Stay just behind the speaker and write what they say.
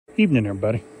Evening,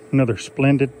 everybody. Another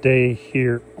splendid day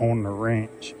here on the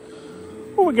ranch.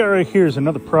 What we got right here is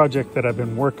another project that I've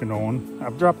been working on.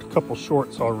 I've dropped a couple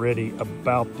shorts already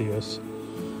about this.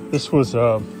 This was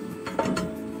a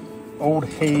old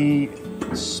hay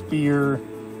spear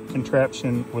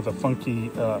contraption with a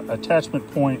funky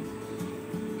attachment point.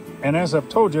 And as I've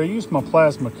told you, I used my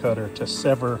plasma cutter to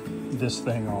sever this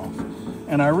thing off.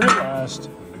 And I realized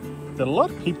that a lot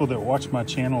of people that watch my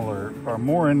channel are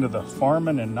more into the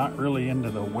farming and not really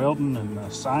into the welding and the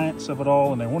science of it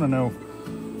all. And they want to know,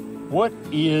 what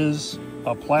is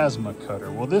a plasma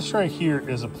cutter? Well, this right here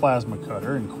is a plasma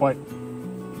cutter, and quite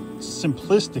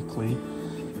simplistically,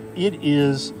 it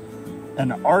is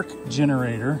an arc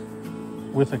generator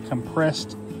with a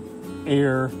compressed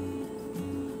air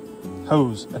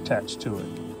hose attached to it.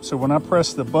 So when I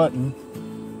press the button,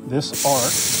 this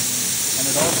arcs, and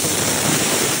it also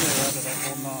air out of that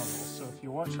little nozzle. So if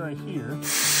you watch right here,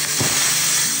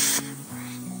 see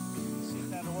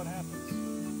kind of what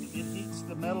happens. It heats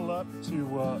the metal up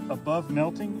to above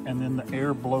melting, and then the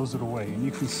air blows it away. And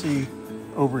you can see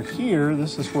over here,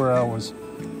 this is where I was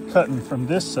cutting from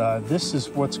this side. This is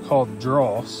what's called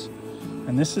dross,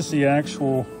 and this is the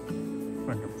actual, if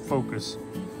I can focus,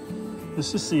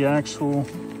 this is the actual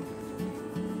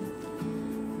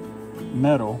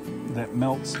metal that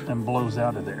melts and blows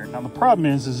out of there. Now the problem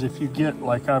is if you get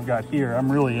like I've got here,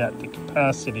 I'm really at the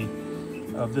capacity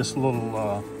of this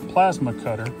little plasma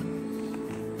cutter,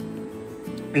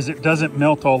 is it doesn't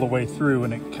melt all the way through,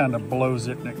 and it kind of blows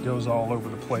it and it goes all over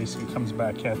the place and comes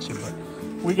back at you. But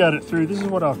we got it through. This is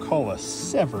what I'll call a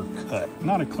sever cut,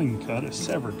 not a clean cut, a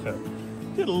sever cut.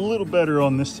 Did a little better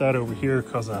on this side over here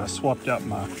because I swapped out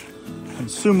my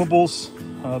consumables.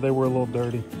 They were a little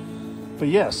dirty. But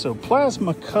yeah, so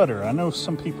plasma cutter. I know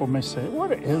some people may say,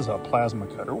 what is a plasma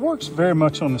cutter? It works very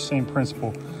much on the same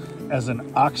principle as an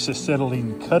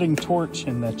oxyacetylene cutting torch,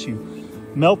 in that you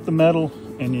melt the metal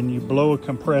and then you blow a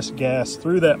compressed gas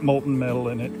through that molten metal,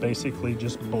 and it basically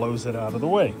just blows it out of the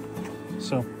way.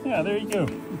 So yeah, there you go.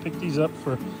 You pick these up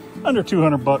for under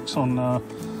 200 bucks on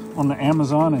the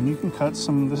Amazon, and you can cut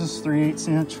some. This is 3/8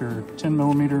 inch or 10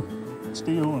 millimeter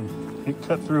steel, and it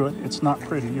cut through it. It's not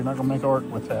pretty. You're not gonna make art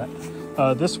with that.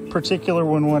 This particular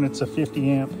one, when it's a 50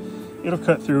 amp, it'll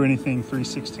cut through anything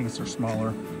 3/16 or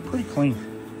smaller. Pretty clean,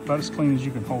 about as clean as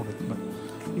you can hold it. But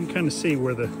you can kind of see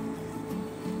where the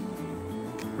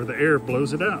air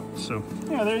blows it out. So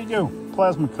yeah, there you go,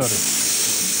 plasma cutter.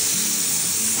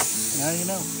 Now you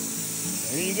know.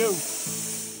 There you go.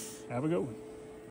 Have a good one.